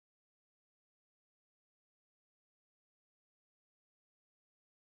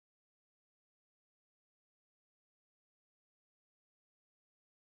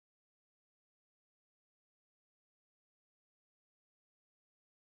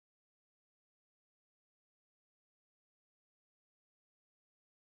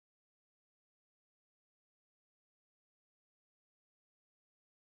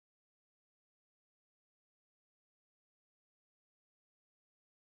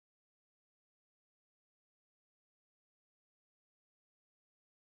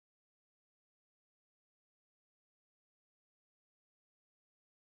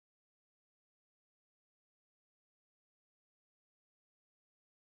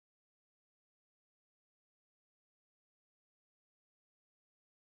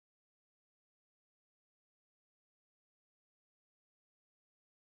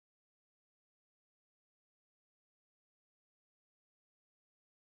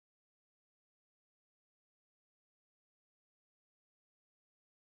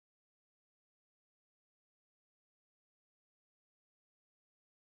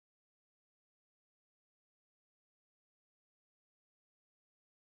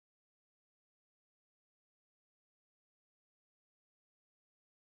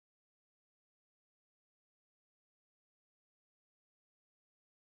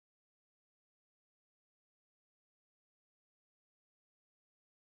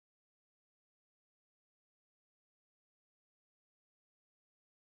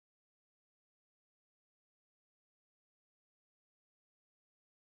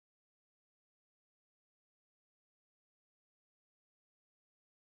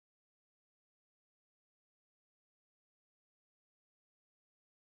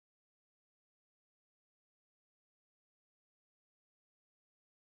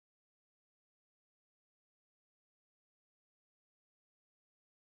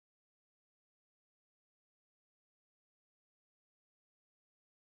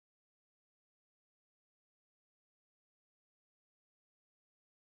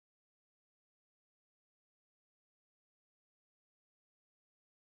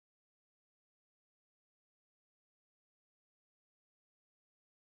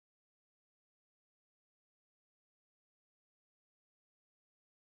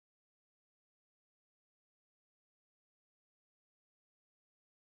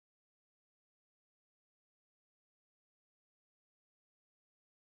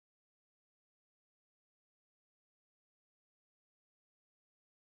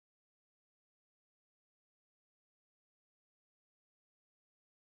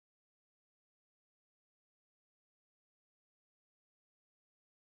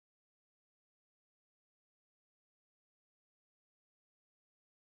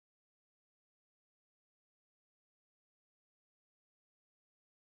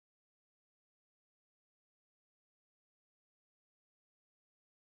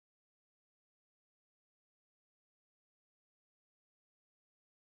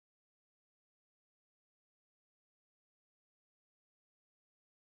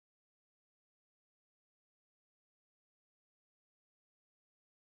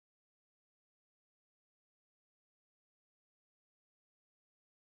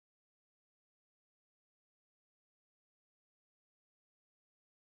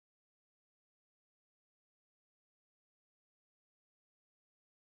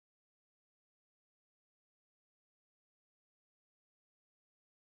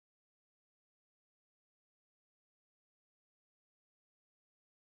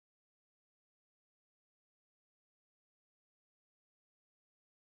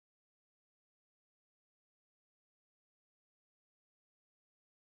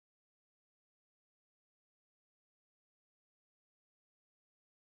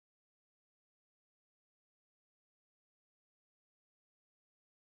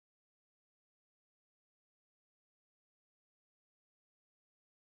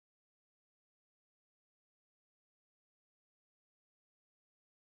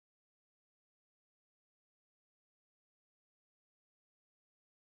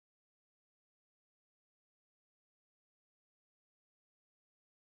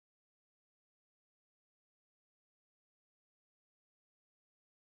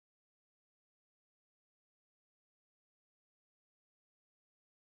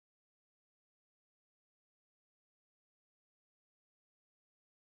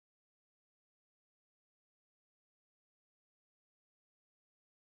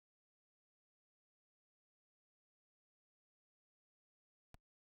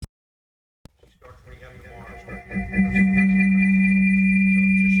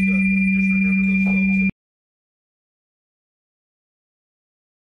remember those folks.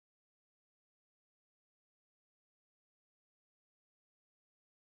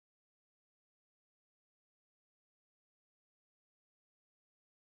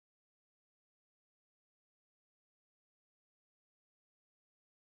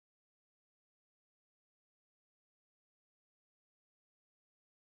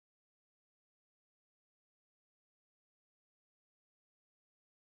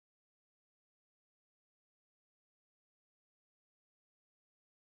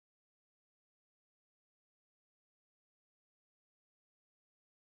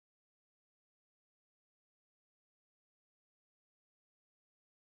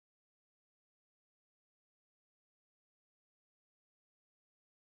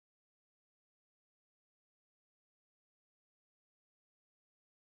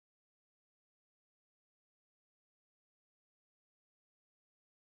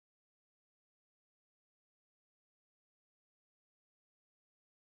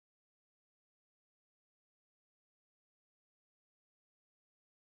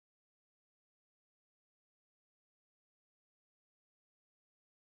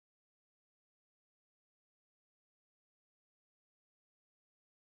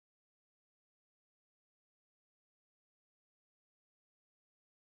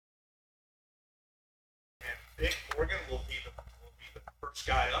 And Vic Morgan will be the first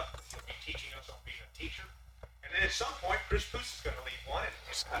guy up. He'll be teaching us on being a teacher. And then at some point, Chris Booth is going to lead one,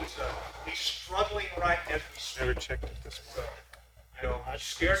 and he's struggling right as we speak. Never checked it this way. I'm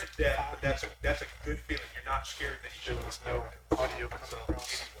scared to death, but that's a good feeling. You're not scared that you There was no audio coming So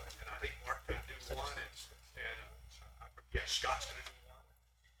across. anyway, and I think Mark's going to do one, and I forget Scott's going to do one.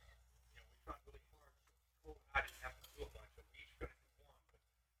 We tried really hard. Well, I didn't have to do a bunch, but we each going to do one,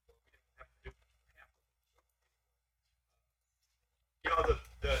 but we didn't have to do half of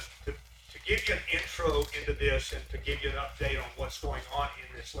them. To give you an intro into this and to give you an update on what's going on in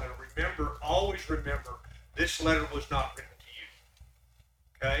this letter, always remember, this letter was not written to you.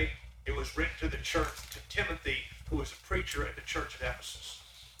 Okay? It was written to the church, to Timothy, who was a preacher at the church at Ephesus.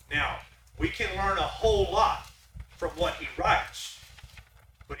 Now, we can learn a whole lot from what he writes,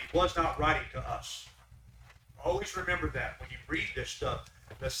 but he was not writing to us. Always remember that when you read this stuff.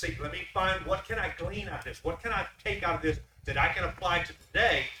 Let's see, let me find, what can I glean out of this? What can I take out of this that I can apply to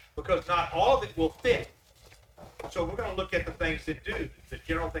today? Because not all of it will fit. So we're going to look at the things that do, the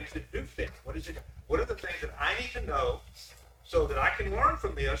general things that do fit. What is it? What are the things that I need to know so that I can learn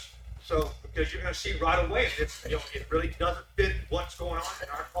from this? So, because you're going to see right away that it really doesn't fit what's going on in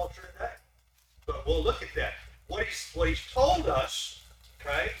our culture today. But we'll look at that. What he's told us,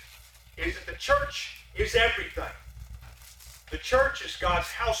 okay, is that the church is everything. The church is God's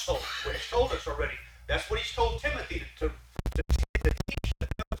household. What he's told us already. That's what he's told Timothy to teach the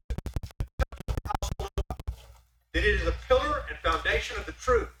household. That it is a pillar and foundation of the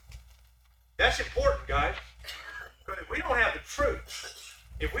truth. That's important, guys. Because if we don't have the truth,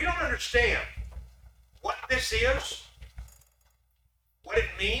 if we don't understand what this is, what it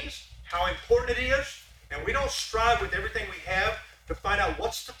means, how important it is, and we don't strive with everything we have to find out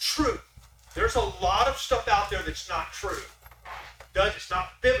what's the truth. There's a lot of stuff out there that's not true. It's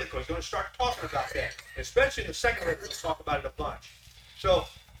not biblical. He's going to start talking about that. Especially in the second letter, we'll talk about it a bunch. So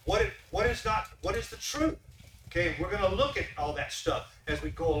what is the truth? Okay, we're going to look at all that stuff as we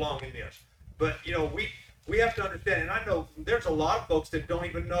go along in this. But we have to understand, and I know there's a lot of folks that don't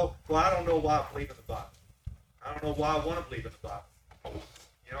even know, well, I don't know why I believe in the Bible. I don't know why I want to believe in the Bible.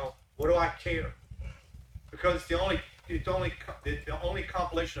 What do I care? Because it's the only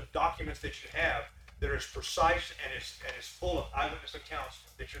compilation of documents that you have that are as precise and is full of eyewitness accounts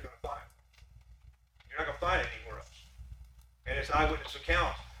that you're going to find. You're not going to find it anywhere else. And it's eyewitness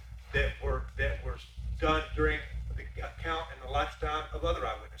accounts that were done during the account and the lifetime of other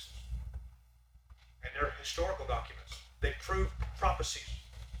eyewitnesses. And they're historical documents. They prove prophecies.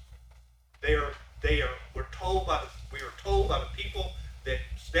 We were told by the people that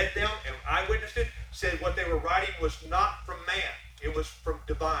met them and eyewitnessed it, said what they were writing was not from man. It was from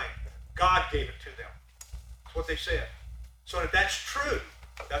divine. God gave it to them. That's what they said. So if that's true,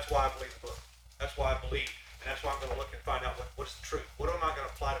 that's why I believe the book. That's why I believe, and that's why I'm going to look and find out what's the truth. What am I going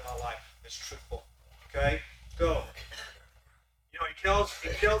to apply to my life that's truthful? Okay? So, he tells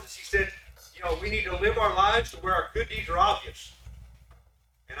us, he said, we need to live our lives to where our good deeds are obvious.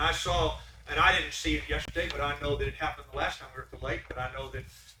 And I didn't see it yesterday, but I know that it happened the last time we were at the lake, but I know that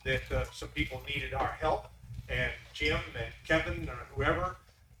some people needed our help, and Jim and Kevin or whoever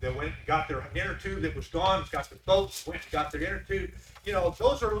that went and got their inner tube that was gone, got the boats, went and got their inner tube.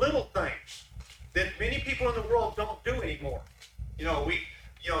 Those are little things. that many people in the world don't do anymore. Y'all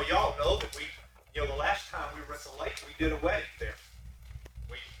know that the last time we were at the lake, we did a wedding there.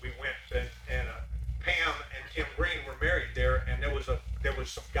 We went and Pam and Tim Green were married there, and there was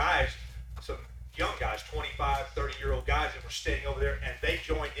some guys, some young guys, 25, 30-year-old guys that were staying over there, and they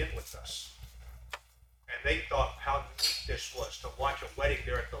joined in with us. And they thought how neat this was to watch a wedding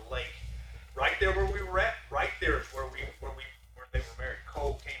there at the lake. Right there where we were at, right there is where they were married.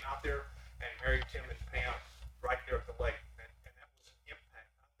 Cole came out there and married Tim and Pam right there at the lake. And that was an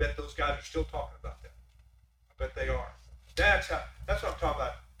impact. I bet those guys are still talking about that. I bet they are. That's what I'm talking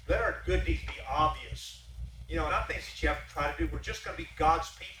about. Let our good deeds be obvious. Not things that you have to try to do. We're just going to be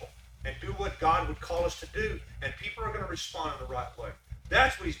God's people and do what God would call us to do, and people are going to respond in the right way.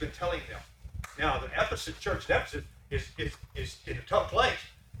 That's what he's been telling them. Now, the Ephesus church at Ephesus is in a tough place.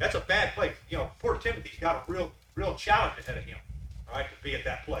 That's a bad place. Poor Timothy's got a real challenge ahead of him, all right, to be at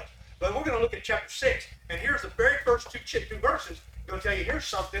that place. But we're going to look at chapter 6, and here's the very first two verses. I'm going to tell you, here's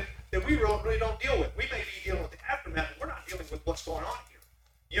something that we really don't deal with. We may be dealing with the aftermath, but we're not dealing with what's going on here.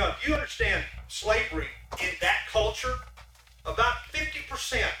 If you understand slavery in that culture, about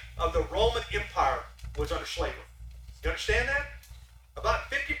 50% of the Roman Empire was under slavery. You understand that? About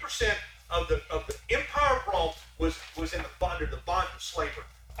 50% of the Empire of Rome was under the bond of slavery.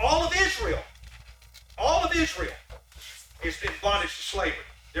 All of Israel is in bondage to slavery.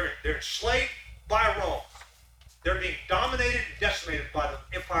 They're enslaved by Rome. They're being dominated and decimated by the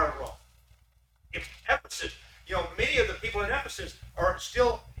Empire of Rome. In Ephesus, many of the people in Ephesus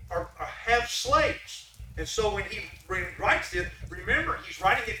have slaves. And so when he writes this, remember, he's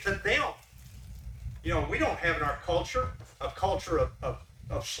writing it to them. We don't have in our culture a culture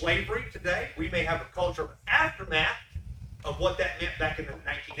of slavery today. We may have a culture of aftermath of what that meant back in the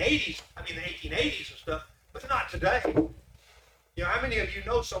 1880s and stuff, but not today. How many of you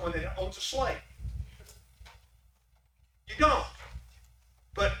know someone that owns a slave? You don't.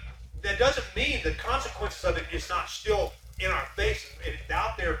 But that doesn't mean the consequences of it is not still in our face and it's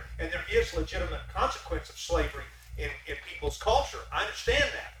out there, and there is legitimate consequence of slavery in people's culture. I understand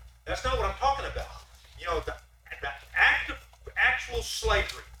that. That's not what I'm talking about. The act of actual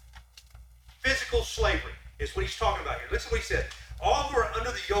slavery, physical slavery, is what he's talking about here. Listen to what he said. All who are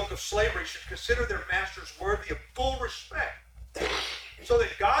under the yoke of slavery should consider their masters worthy of full respect, so that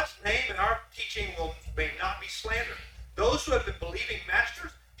God's name and our teaching may not be slandered. Those who have been believing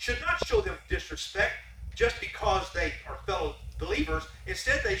masters should not show them disrespect just because they are fellow believers.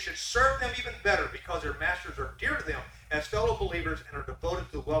 Instead, they should serve them even better because their masters are dear to them as fellow believers and are devoted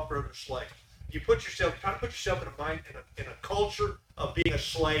to the welfare of their slaves. Try to put yourself in a culture of being a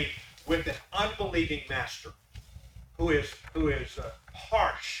slave with an unbelieving master who is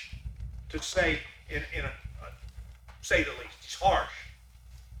harsh, to say say the least. He's harsh,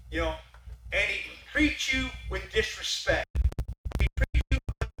 and he treats you with disrespect. He treats you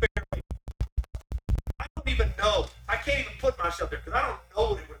unfairly. I don't even know. I can't even put myself there because I don't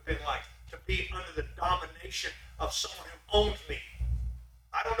know what it would have been like to be under the domination of someone who owns me.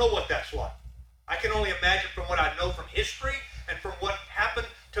 I don't know what that's like. I can only imagine from what I know from history and from what happened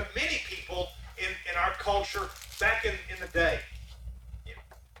to many people in our culture back in the day.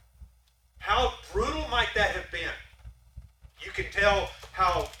 How brutal might that have been? You can tell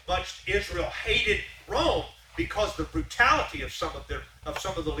how much Israel hated Rome because of the brutality of some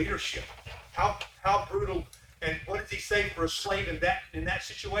of the leadership. How brutal, and what does he say for a slave in that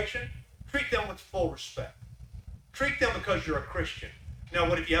situation? Treat them with full respect. Treat them because you're a Christian. Now,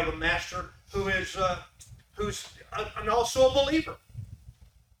 what if you have a master who's also a believer?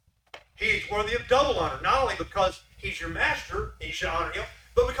 He's worthy of double honor, not only because he's your master, and you should honor him,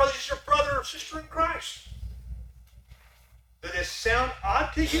 but because he's your brother or sister in Christ. Does this sound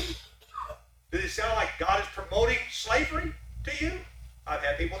odd to you? Does it sound like God is promoting slavery to you? I've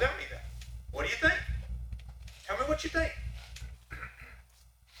had people tell me that. What do you think? Tell me what you think.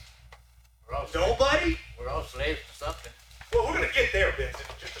 Nobody? We're all slaves to something. Well, we're going to get there, Vince, in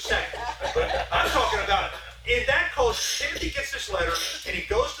just a second. But I'm talking about it. In that case, Timothy gets this letter, and he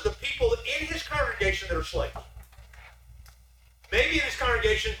goes to the people in his congregation that are slaves. Maybe in his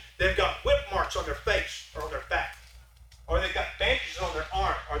congregation, they've got whip marks on their face or on their back, or they've got bandages on their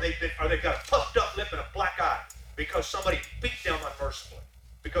arm, or they've got a puffed up lip and a black eye because somebody beat them unmercifully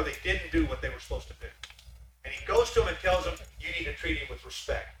because they didn't do what they were supposed to do. And he goes to them and tells them, you need to treat him with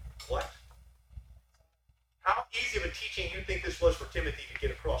respect. What? How easy of a teaching do you think this was for Timothy to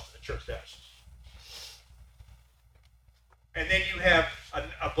get across to the church of Ephesus? And then you have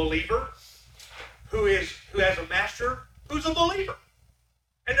a believer who has a master who's a believer.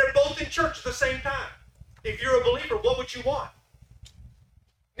 And they're both in church at the same time. If you're a believer, what would you want?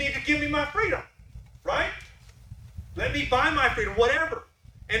 Need to give me my freedom. right? Let me buy my freedom, whatever.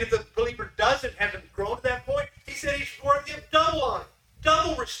 And if the believer hasn't grown to that point, he said he's worthy of double honor,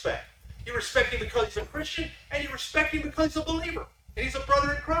 double respect. You respect him because he's a Christian, and you respect him because he's a believer, and he's a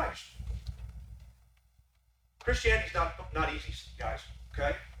brother in Christ. Christianity's not easy, guys,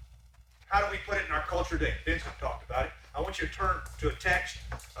 okay? How do we put it in our culture today? Vincent talked about it. I want you to turn to a text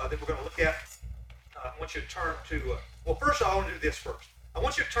that we're going to look at. I want you to turn to, well, first I want to do this first. I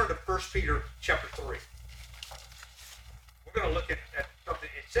want you to turn to 1 Peter chapter 3. We're going to look at something.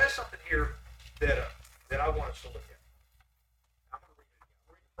 It says something here that I want us to look at. I'm going to read it again.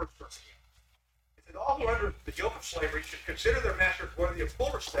 I'll read the first verse again. It says, all who are under the yoke of slavery should consider their masters worthy of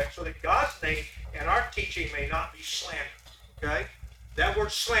full respect, so that God's name and our teaching may not be slandered. Okay? That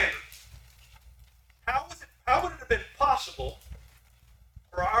word slander. How would it have been possible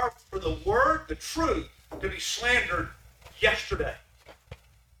for the word, the truth, to be slandered yesterday?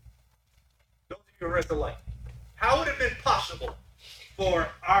 Those of you who are at the lake. How would it have been possible for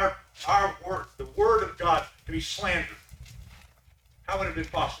our word, the word of God, to be slandered? How would it have been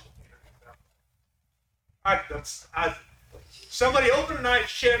possible? All right, somebody opened a night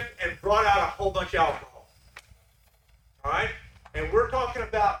shift and brought out a whole bunch of alcohol. All right, and we're talking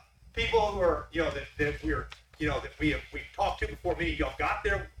about people who are, that we've talked to before many of y'all got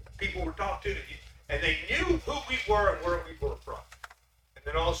there. People we're talking to, and they knew who we were and where we were from. And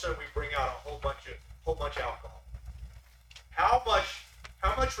then all of a sudden we bring out a whole bunch of alcohol. How much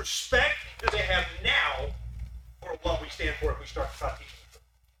respect do they have now for what we stand for if we start to stop teaching the truth?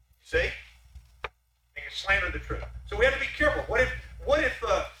 See? They can slander the truth. So we have to be careful. What if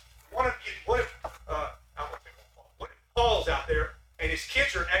Paul's out there and his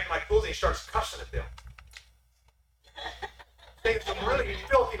kids are acting like fools and he starts cussing at them? It's some really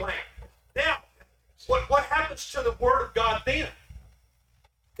filthy language. Now, what happens to the word of God then?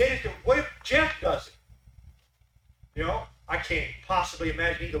 What if Jeff does it? I can't possibly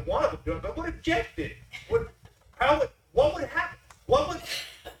imagine either one of them doing it, but what if Jeff did it? What would happen? What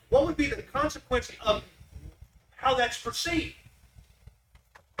would be the consequence of how that's perceived?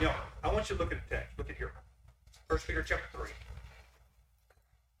 I want you to look at the text. Look at here. 1 Peter chapter 3. And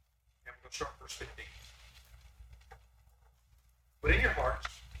we're going to start verse 15. But in your hearts,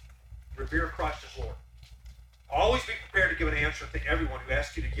 revere Christ as Lord. Always be prepared to give an answer to everyone who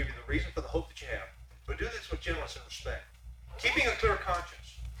asks you to give you the reason for the hope that you have. But do this with gentleness and respect, keeping a clear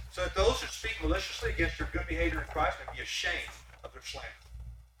conscience, so that those who speak maliciously against your good behavior in Christ may be ashamed of their slander.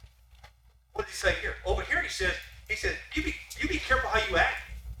 What did he say here? Over here he says, you be careful how you act,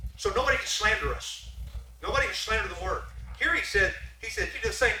 so nobody can slander us. Nobody can slander the word. Here he said, you do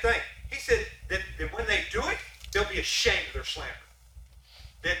the same thing. He said that when they do it, they'll be ashamed of their slander.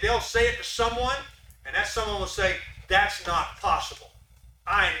 That they'll say it to someone, and that someone will say, that's not possible.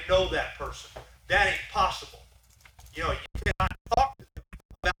 I know that person. That ain't possible. You cannot talk to them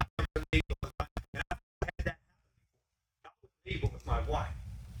about them evil. And I've had that happen. I was evil with my wife.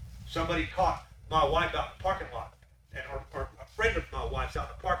 Somebody caught my wife out in the parking lot, or a friend of my wife's out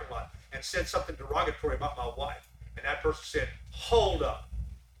in the parking lot, and said something derogatory about my wife. And that person said, hold up.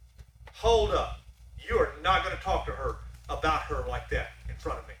 You are not going to talk to her about her like that in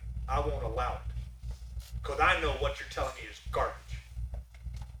front of me. I won't allow it. Because I know what you're telling me is garbage.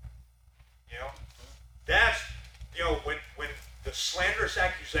 That's, when the slanderous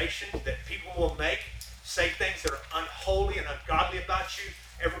accusation that people will make, say things that are unholy and ungodly about you,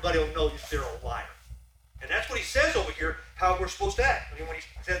 everybody will know that they're a liar. And that's what he says over here, how we're supposed to act. When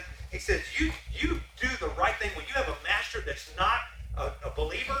he says, you do the right thing. When you have a master that's not a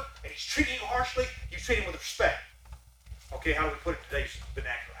believer and he's treating you harshly, you treat him with respect. Okay, how do we put it in today's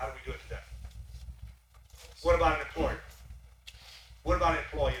vernacular? How do we do it today? What about an employer? What about an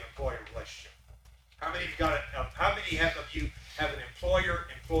employee and employer relationship? How many of you have an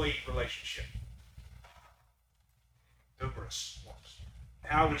employer-employee relationship? Numerous ones.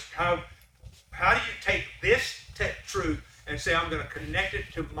 How do you take this truth and say, I'm going to connect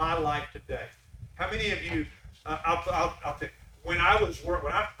it to my life today? How many of you? I'll think. When I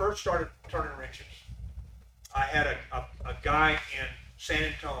first started turning wrenches, I had a guy in San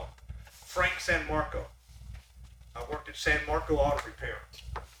Antonio, Frank San Marco. I worked at San Marco Auto Repair,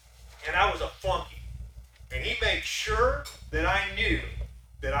 and I was a flunky. And he made sure that I knew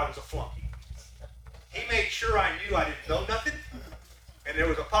that I was a flunky. He made sure I knew I didn't know nothing, and there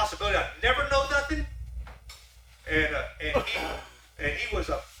was a possibility I'd never know nothing. And he was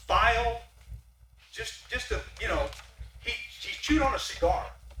a vile, he chewed on a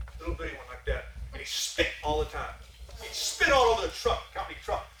cigar, a little bitty one like that, and he spit all the time. He spit all over the company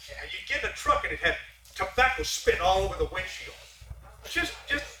truck, and you get in the truck and it had tobacco spit all over the windshield.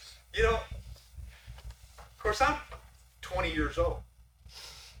 course, I'm 20 years old.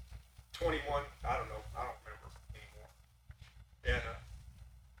 21, I don't know. I don't remember anymore.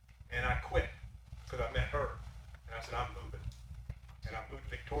 And I quit because I met her. And I said, I'm moving. And I moved to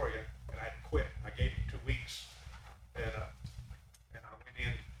Victoria, and I had to quit. I gave him 2 weeks. And I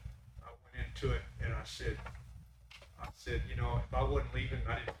went into it, and I said, you know, if I wasn't leaving,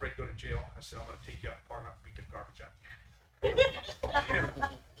 I didn't afraid to go to jail. I said, I'm going to take you out and park up and beat the garbage out.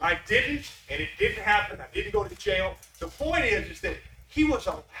 I didn't, and it didn't happen. I didn't go to jail. The point is that he was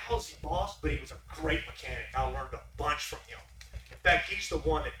a lousy boss, but he was a great mechanic. I learned a bunch from him. In fact, he's the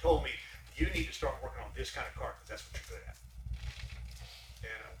one that told me, you need to start working on this kind of car because that's what you're good at.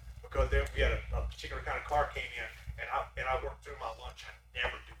 And because then we had a particular kind of car came in, and I worked through my lunch. I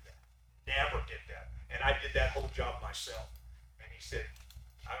never do that. Never did that. And I did that whole job myself. And he said,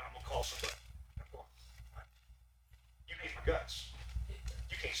 I'm going to call somebody. I'm going, you need my guts.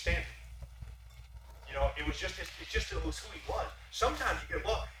 You can't stand it. You know, it was just it was who he was. Sometimes you get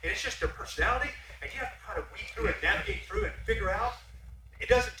involved, and it's just their personality, and you have to try to weed through it, navigate through it, and figure out. It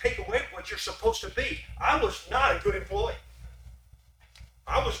doesn't take away what you're supposed to be. I was not a good employee.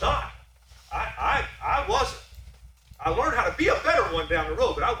 I was not. I wasn't. I learned how to be a better one down the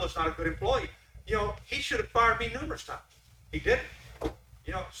road, but I was not a good employee. You know, he should have fired me numerous times. He didn't.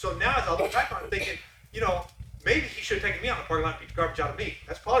 You know, so now as I look back on it, thinking, you know, maybe he should have taken me out in the parking lot and beat the garbage out of me.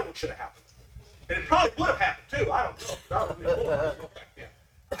 That's probably what should have happened. And it probably would have happened too. I don't know.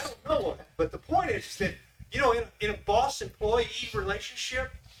 I don't know. But the point is that, you know, in a boss-employee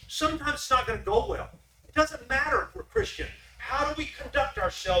relationship, sometimes it's not going to go well. It doesn't matter if we're Christian. How do we conduct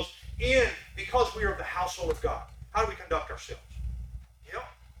ourselves because we are the household of God? How do we conduct ourselves? You know,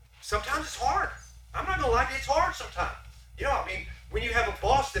 sometimes it's hard. I'm not going to lie to you, it's hard sometimes. You know, I mean, when you have a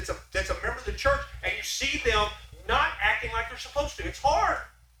boss that's a member of the church and you see them not acting like they're supposed to, it's hard.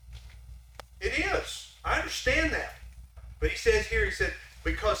 It is. I understand that. But he says here, he said,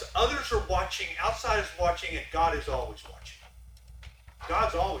 because others are watching, outsiders watching, and God is always watching.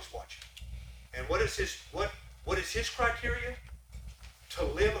 God's always watching. And what is his criteria? To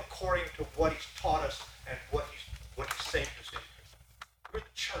live according to what he's taught us and what he's saved us into. We're the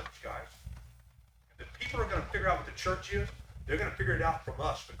church, guys. And the people are going to figure out what the church is. They're going to figure it out from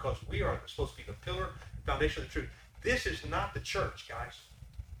us because we are supposed to be the pillar and foundation of the truth. This is not the church, guys.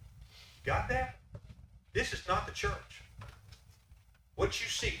 Got that? This is not the church. What you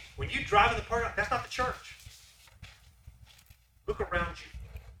see, when you drive in the parking lot, that's not the church. Look around you.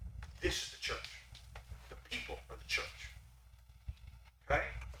 This is the church. The people are the church. Okay?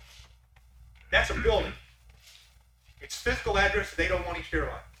 That's a building. Its physical address, they don't want each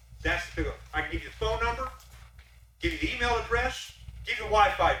airline. That's the building. I can give you the phone number, give you the email address, give you the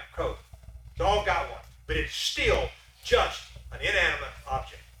Wi-Fi code. It's all got one. But it's still just an inanimate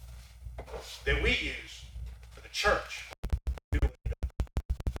object that we use for the church.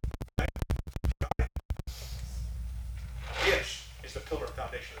 This is the pillar and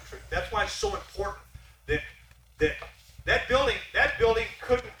foundation of the truth. That's why it's so important that building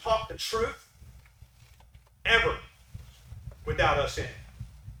couldn't talk the truth ever without us in it.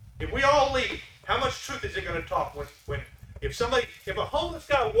 If we all leave, how much truth is it going to talk if a homeless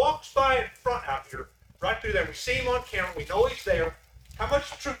guy walks by in front out here, right through there, we see him on camera, we know he's there, how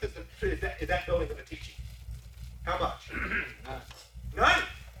much truth is that building going to teach him? How much? None.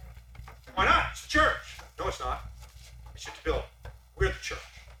 Why not? It's the church. No, it's not. It's just a building. We're the church.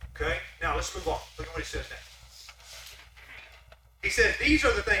 Okay? Now, let's move on. Look at what he says next. He says, these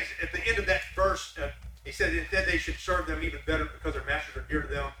are the things, at the end of that verse, he said that they should serve them even better because their masters are dear to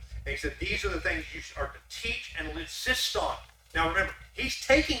them. And he said, these are the things you are to teach and insist on. Now, remember, he's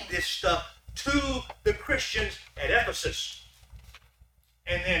taking this stuff to the Christians at Ephesus.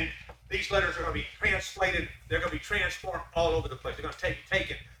 And then these letters are going to be translated. They're going to be transformed all over the place. They're going to be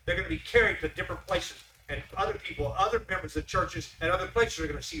taken. They're going to be carried to different places. And other people, other members of the churches at other places are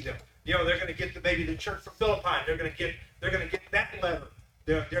going to see them. You know, they're going to get maybe the church from Philippi. They're going to get that letter.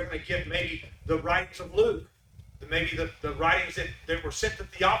 They're going to get maybe the writings of Luke. Maybe the writings that were sent to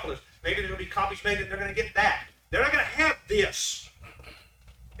Theophilus. Maybe there's going to be copies made and they're going to get that. They're not going to have this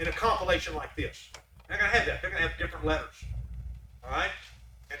in a compilation like this. They're not going to have that. They're going to have different letters. All right?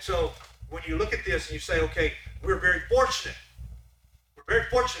 And so when you look at this and you say, okay, we're very fortunate. We're very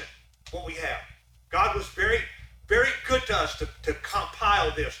fortunate what we have. God was very, very good to us to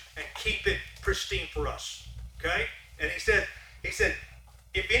compile this and keep it pristine for us. Okay? And he said,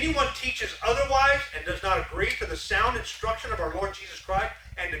 if anyone teaches otherwise and does not agree to the sound instruction of our Lord Jesus Christ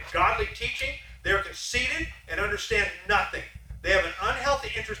and to godly teaching, they are conceited and understand nothing. They have an unhealthy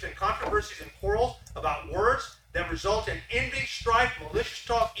interest in controversies and quarrels about words that result in envy, strife, malicious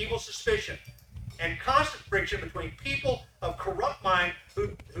talk, evil suspicion, and constant friction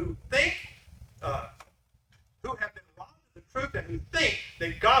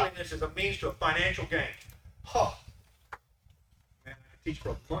godliness as a means to a financial gain. Oh, man, I could teach for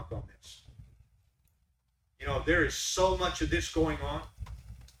a month on this. You know, there is so much of this going on,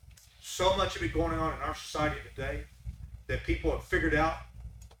 so much of it going on in our society today, that people have figured out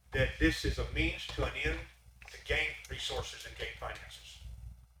that this is a means to an end to gain resources and gain finances.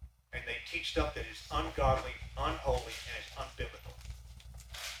 And they teach stuff that is ungodly, unholy, and is unbiblical.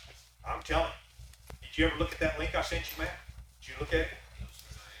 I'm telling you. Did you ever look at that link I sent you, Matt? Did you look at it?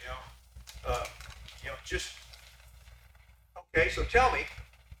 Just okay. So tell me,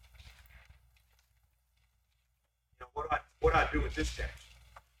 what I do with this text?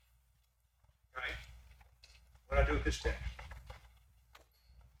 Right? What I do with this text?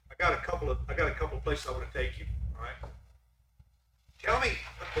 I got a couple of places I want to take you. All right. Tell me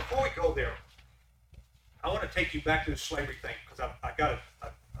before we go there. I want to take you back to the slavery thing because I got a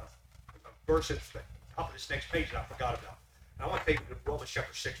verse at the top of this next page that I forgot about. And I want to take you to Romans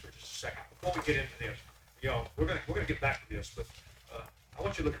chapter 6 for just a second before we get into this. We're gonna get back to this, but I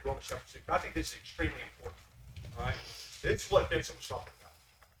want you to look at Romans chapter 6. I think this is extremely important. All right, this is what Vincent was talking about.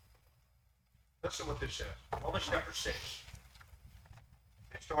 Listen to what this says. Romans chapter 6,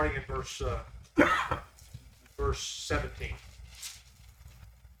 and starting in verse 17.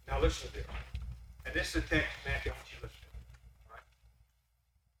 Now listen to this. And this is the text, Matthew, I want you to listen to it. All right?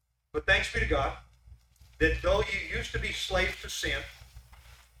 But thanks be to God that though you used to be slaves to sin,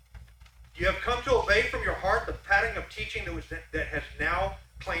 you have come to obey from your heart the pattern of teaching that has now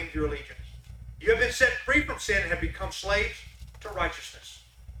claimed your allegiance. You have been set free from sin and have become slaves to righteousness.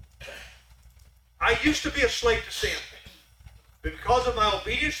 I used to be a slave to sin, but because of my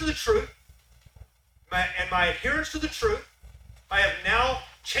obedience to the truth and my adherence to the truth, I have now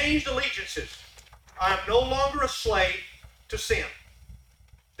changed allegiances. I am no longer a slave to sin.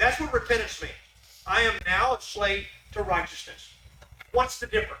 That's what repentance means. I am now a slave to righteousness. What's the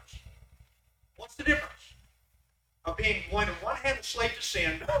difference? What's the difference of being, on one hand, a slave to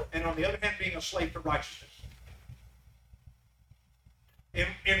sin, and on the other hand, being a slave to righteousness?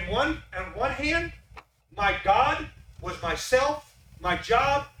 On one hand, my God was myself, my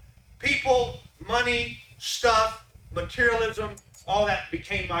job, people, money, stuff, materialism, all that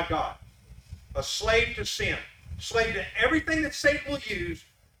became my God. A slave to sin. Slave to everything that Satan will use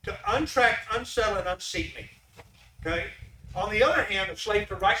to untrack, unsettle, and unseat me. Okay? On the other hand, a slave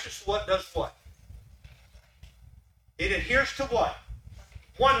to righteousness does what? It adheres to what?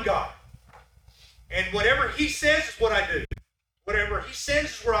 One God. And whatever he says is what I do. Whatever he says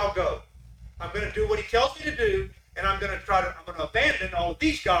is where I'll go. I'm going to do what he tells me to do, and I'm going to abandon all of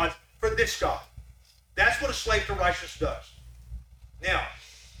these gods for this God. That's what a slave to righteousness does. Now,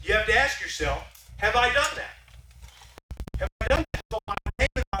 you have to ask yourself, have I done that? Have I done that? So my name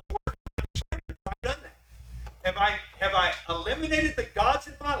and my word, have I done that? Have I eliminated the gods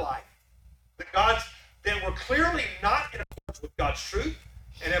in my life, the gods that were clearly not in accordance with God's truth,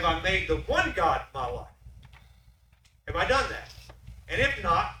 and have I made the one God my life? Have I done that? And if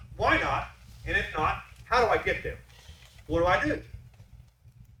not, why not? And if not, how do I get there? What do I do?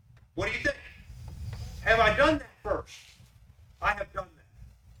 What do you think? Have I done that first? I have done that.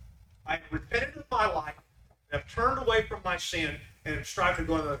 I have repented of my life, and have turned away from my sin, and have strived to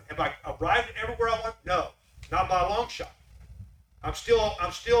go on. Have I arrived everywhere I want? No, not by a long shot. I'm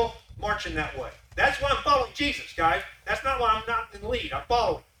still marching that way. That's why I'm following Jesus, guys. That's not why I'm not in the lead. I'm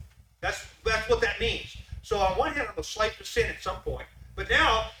following. That's what that means. So on one hand, I'm a slave to sin at some point. But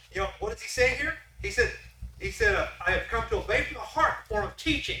now, what does he say here? He said, I have come to obey from the heart the form of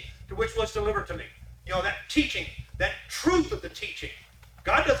teaching to which was delivered to me. That teaching, that truth of the teaching.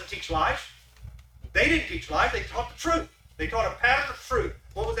 God doesn't teach lies. They didn't teach lies. They taught the truth. They taught a pattern of truth.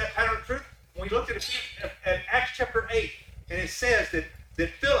 What was that pattern of truth? When we looked at Acts chapter 8, and it says that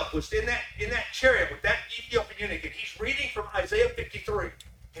Philip was in that chariot with that Ethiopian eunuch, and he's reading from Isaiah 53,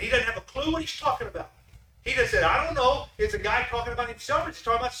 and he doesn't have a clue what he's talking about. He just said, I don't know, is a guy talking about himself, or is he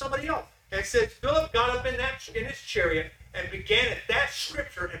talking about somebody else? And it says, Philip got up in his chariot and began at that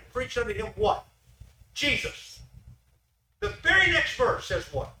scripture and preached unto him what? Jesus. The very next verse says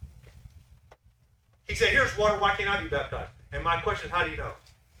what? He said, here's water, why can't I be baptized? And my question is, how do you know?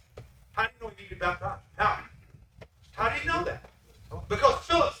 How do you know you need to be baptized? How do you know that? Because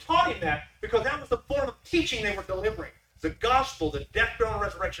Philip taught him that, because that was the form of teaching they were delivering. The gospel, the death, burial, and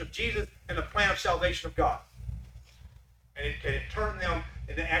resurrection of Jesus, and the plan of salvation of God. And it turned them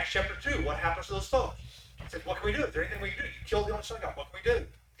into Acts chapter 2. What happens to those folks? He said, what can we do? Is there anything we can do? You killed the only son of God. What can we do?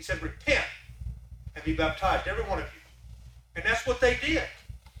 He said, repent and be baptized, every one of you. And that's what they did.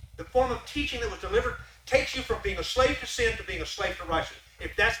 The form of teaching that was delivered takes you from being a slave to sin to being a slave to righteousness.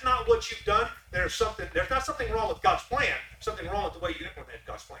 If that's not what you've done, there's not something wrong with God's plan, something wrong with the way you implement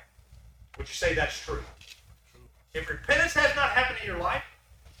God's plan. Would you say that's true? If repentance has not happened in your life,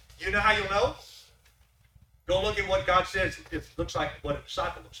 you know how you'll know? Go look at what God says it looks like, what a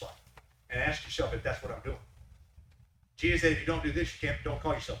disciple looks like, and ask yourself if that's what I'm doing. Jesus said, if you don't do this, don't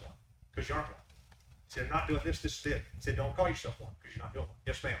call yourself one, because you aren't one. He said, I'm not doing this, this is it. He said, don't call yourself one, because you're not doing one.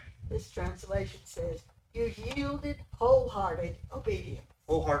 Yes, ma'am. This translation says, you yielded wholehearted obedience.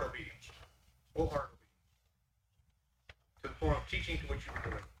 Wholehearted obedience. Wholehearted obedience. To the point of teaching to which you were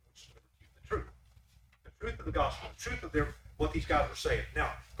doing, which is the truth. The truth of the gospel, the truth of what these guys were saying.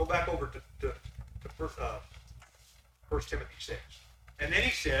 Now, go back over to 1 Timothy 6. And then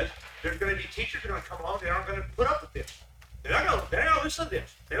he says, there's going to be teachers that are going to come along that aren't going to put up with this. They're not going to listen to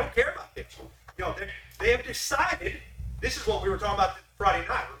this. They don't care about this. You know, they have decided, this is what we were talking about Friday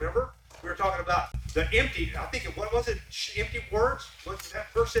night, remember? We were talking about the empty, I think, what was it? Empty words?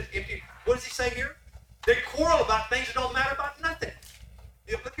 That verse said empty. What does he say here? They quarrel about things that don't matter about nothing.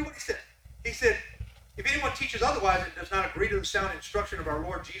 You know, look at what he said. He said, if anyone teaches otherwise and does not agree to the sound instruction of our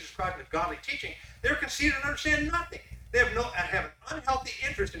Lord Jesus Christ and godly teaching, they're conceited and understand nothing. They have an unhealthy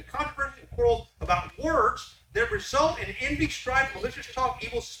interest in controversy and quarrels about words that result in envy, strife, malicious talk,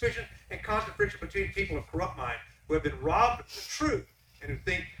 evil suspicion, and constant friction between people of corrupt mind who have been robbed of the truth and who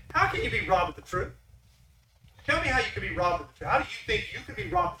think, how can you be robbed of the truth? Tell me how you can be robbed of the truth. How do you think you can be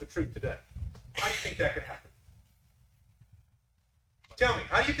robbed of the truth today? How do you think that could happen? Tell me,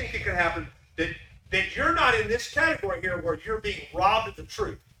 how do you think it could happen that you're not in this category here where you're being robbed of the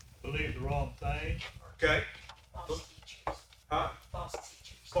truth? Believe the wrong thing. Okay. False teachers. Huh? False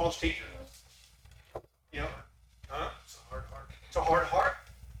teachers. False teachers. You know? Huh? It's a hard heart. It's a hard heart.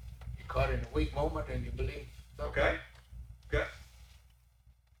 You caught in a weak moment and you believe. Okay. Good.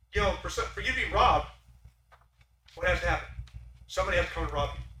 You know, for you to be robbed, what has to happen? Somebody has to come and rob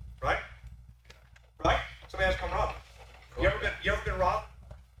you, right? Right? Somebody has to come and rob you. You ever been robbed?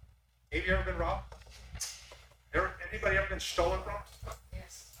 Have you ever been robbed? Anybody ever been stolen from?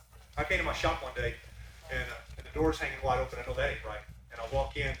 Yes. I came to my shop one day, and the door's hanging wide open. I know that ain't right. And I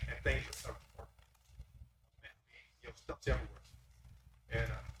walk in, and things are stuff's everywhere.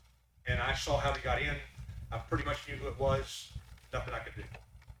 And I saw how they got in. I pretty much knew who it was. Nothing I could do.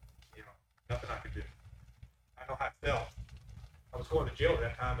 You know, nothing I could do. I know how I felt. I was going to jail at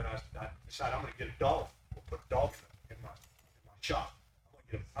that time, and I decided I'm going to get a dog. We'll put a dog in my shop.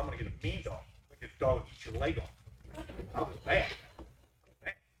 I'm going to get a mean dog. I'm going to get a dog that eats your leg off. I was bad.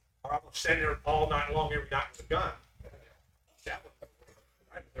 Or I'm going to stand there all night long every night with a gun. That was,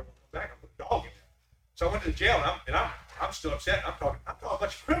 I never went back. I put a dog in there. So I went to the jail, and I'm still upset. I'm talking a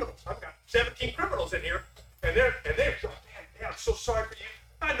bunch of criminals. I've got 17 criminals in here, and they're going, man, I'm so sorry for you.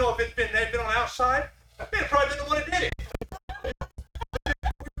 I know if they'd been on the outside, they'd probably been the one that did it.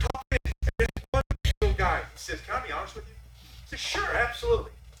 We're talking to this one little guy. He says, can I be honest with you? I said, sure,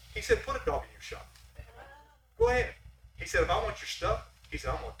 absolutely. He said, put a dog in your shop. Go ahead. He said, if I want your stuff, he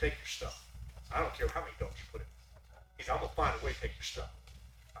said, I'm going to take your stuff. I don't care how many dogs you put in. He said, I'm going to find a way to take your stuff.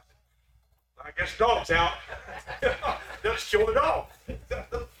 I guess dog's out. Let's kill the dog.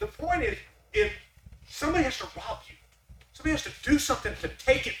 The point is, if somebody has to rob you, somebody has to do something to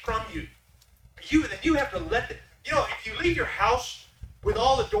take it from you, then you have to let it. You know, if you leave your house with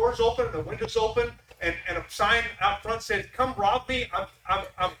all the doors open and the windows open, and a sign out front says, come rob me,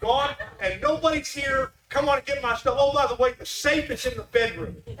 I'm gone, and nobody's here, come on and get my stuff. Oh, by the way, the safe is in the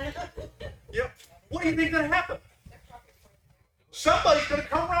bedroom. You know, what do you think is going to happen? Somebody's going to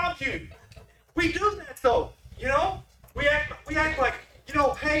come rob you. We do that though, you know. We act like, you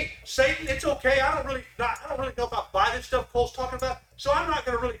know, hey, Satan, it's okay. I don't really know if I buy this stuff Cole's talking about, so I'm not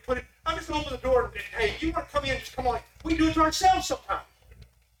going to really put it. I'm just going to open the door and hey, you want to come in? Just come on. We do it to ourselves sometimes.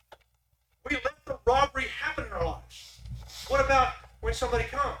 We let the robbery happen in our lives. What about when somebody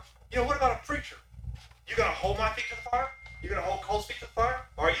comes? You know, what about a preacher? You going to hold my feet to the fire? You going to hold Cole's feet to the fire?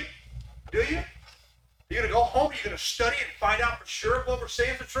 Are you? Do you? You're going to go home? You're going to study and find out for sure if what we're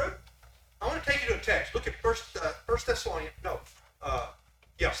saying is the truth? I want to take you to a text. Look at First Thessalonians. No,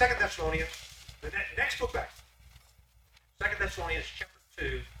 2 Thessalonians. The next book back. 2 Thessalonians chapter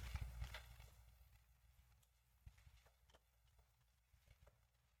 2.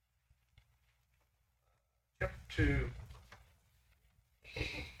 Chapter 2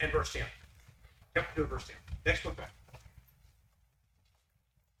 and verse 10. Chapter 2 and verse 10. Next book back.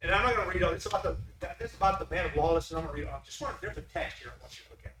 And I'm not going to read all this. This is about the man of lawlessness. I'm going to read it. There's a text here I want you to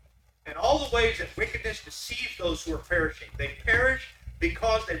look at. And all the ways that wickedness deceives those who are perishing. They perish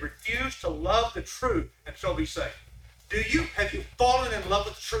because they refuse to love the truth and so be saved. Have you fallen in love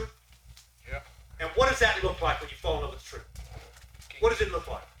with the truth? Yeah. And what does that look like when you fall in love with the truth? Can't what does it look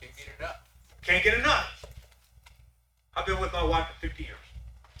like? Can't get it up. Can't get enough. I've been with my wife for 50 years.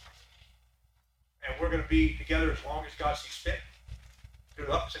 And we're going to be together as long as God sees fit. Through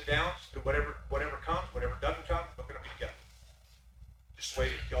ups and downs, through whatever comes, whatever doesn't come, we're going to be together. Just the way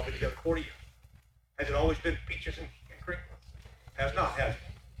y'all been together 40 years. Has it always been peaches and cream? Has not, has it?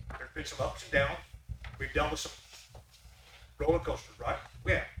 There's been some ups and downs. We've dealt with some roller coasters, right?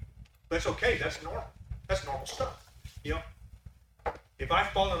 We have. But it's okay. That's normal. That's normal stuff. You know, if I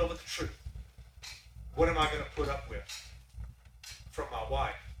fall in love with the truth, what am I going to put up with from my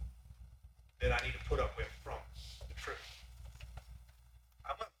wife that I need to put up with from the truth?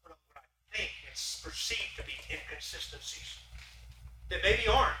 I'm going to put up what I think is perceived to be inconsistencies that maybe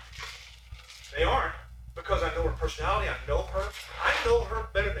aren't. They aren't because I know her personality. I know her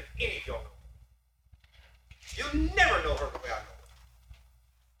better than any of y'all know. You'll never know her the way I know her.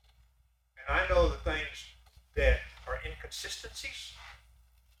 And I know the things that are inconsistencies,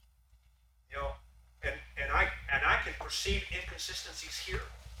 you know, and I can perceive inconsistencies here,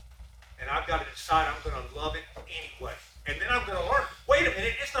 and I've got to decide I'm going to love it anyway. And then I'm going to learn, wait a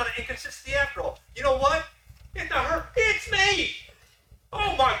minute, it's not an inconsistency after all. You know what? It's not her, it's me.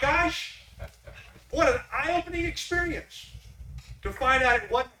 Oh my gosh. What an eye-opening experience to find out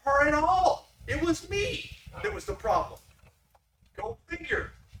it wasn't her at all. It was me that was the problem. Go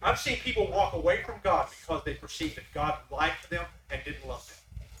figure. I've seen people walk away from God because they perceived that God lied to them and didn't love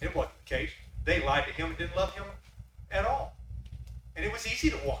them. It wasn't the case. They lied to him and didn't love him at all. And it was easy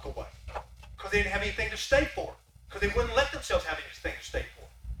to walk away because they didn't have anything to stay for, because they wouldn't let themselves have anything to stay for.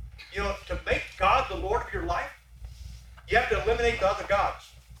 You know, to make God the Lord of your life, you have to eliminate the other gods.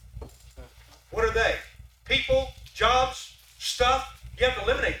 What are they? People, jobs, stuff. You have to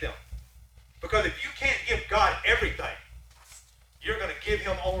eliminate them. Because if you can't give God everything, you're going to give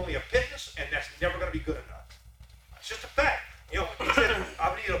him only a pittance, and that's never going to be good enough. It's just a fact. You know, he said,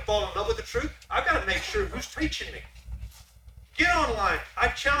 I need to fall in love with the truth. I've got to make sure who's preaching me. Get online. I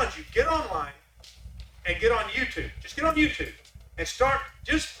challenge you, get online and get on YouTube. Just get on YouTube and start,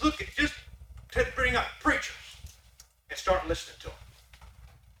 just to bring up preachers and start listening to them.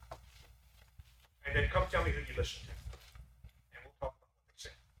 And then come tell me who you listen to. And we'll talk about what they say.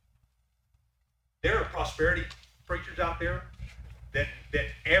 There are prosperity preachers out there that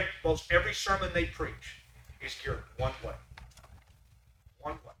most every sermon they preach is geared one way.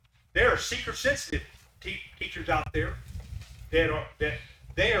 One way. There are seeker sensitive teachers out there that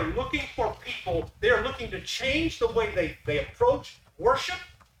they are looking for people, they are looking to change the way they approach worship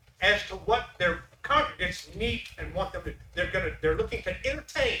as to what their congregants need and want them to. They're looking to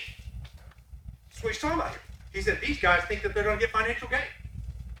entertain. That's what he's talking about here. He said these guys think that they're going to get financial gain.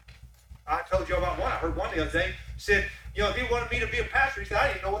 I told you about one. I heard one the other day said, you know, if he wanted me to be a pastor, he said, I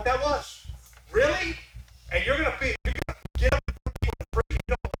didn't know what that was. Really? And you're going to get up and people to preach. You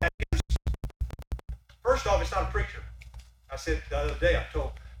know what that is? First off, it's not a preacher. I said the other day, I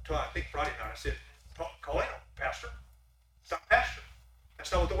told I think Friday night, I said, call him pastor. It's not pastor.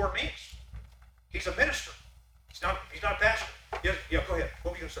 That's not what the word means. He's a minister. He's not a pastor. Yeah, go ahead.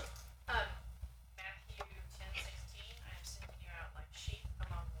 What were you going to say? Matthew 10:16, I am sending you out like sheep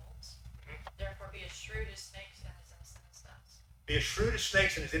among wolves. Therefore be as shrewd as snakes and as innocent as doves. Be as shrewd as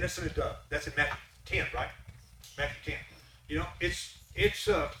snakes and as innocent as doves. That's in Matthew 10, right? Matthew 10. You know, it's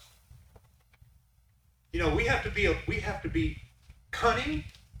you know, we have to be cunning.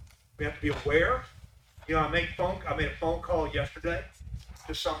 We have to be aware. You know, I made a phone call yesterday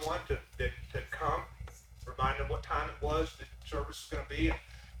to someone to come, remind them what time it was the service is going to be,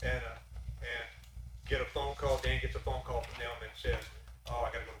 and get a phone call. Dan gets a phone call from them and says, "Oh,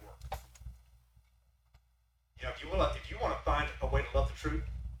 I got to go to work." You know, if you want to find a way to love the truth,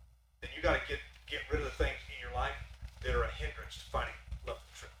 then you got to get rid of the things in your life that are a hindrance to finding love of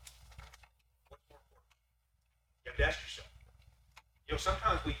the truth. What's more important? You have to ask yourself. You know,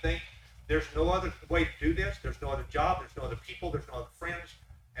 sometimes we think there's no other way to do this. There's no other job. There's no other people. There's no other friends.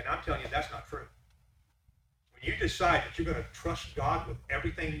 And I'm telling you, that's not true. When you decide that you're going to trust God with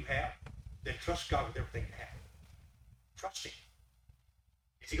everything you have, then trust God with everything you have. Trust him.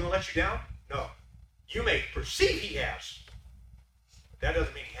 Is he going to let you down? No. You may perceive he has, but that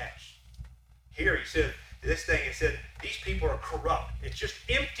doesn't mean he has. Here he said, this thing, it said, these people are corrupt. It's just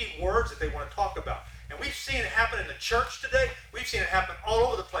empty words that they want to talk about. And we've seen it happen in the church today. We've seen it happen all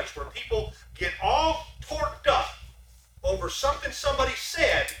over the place where people get all torqued up over something somebody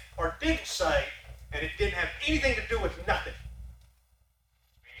said or didn't say, and it didn't have anything to do with nothing.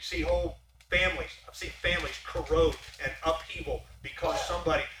 And you see whole families, I've seen families corrode and upheaval because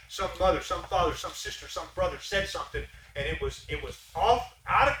somebody, some mother, some father, some sister, some brother said something, and it was off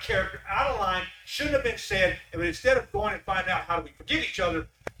out of character, out of line, shouldn't have been said. But instead of going and finding out how do we forgive each other,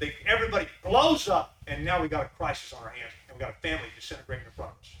 everybody blows up, and now we got a crisis on our hands, and we got a family disintegrating in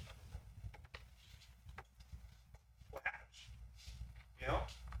front of us. What happens? You know,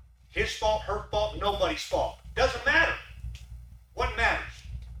 his fault, her fault, nobody's fault. Doesn't matter. What matters?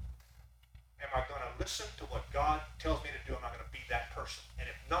 Am I going to listen to what God tells me to do? Am I going to be that person? And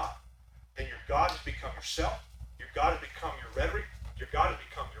if not, then your God has become yourself. Your God has become your rhetoric. Your God has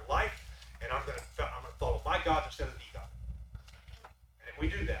become your life. And I'm going to follow my God instead of the God. And if we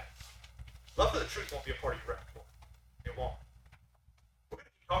do that, love for the truth won't be a part of your repertoire. It won't. We're going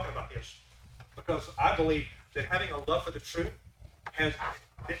to keep talking about this because I believe that having a love for the truth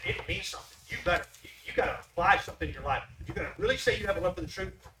it means something. You got to apply something in your life. If you're going to really say you have a love for the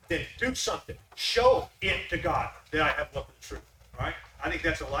truth, then do something. Show it to God that I have love for the truth. All right? I think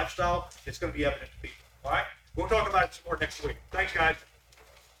that's a lifestyle that's going to be evident to people. All right? We'll talk about it some more next week. Thanks, guys.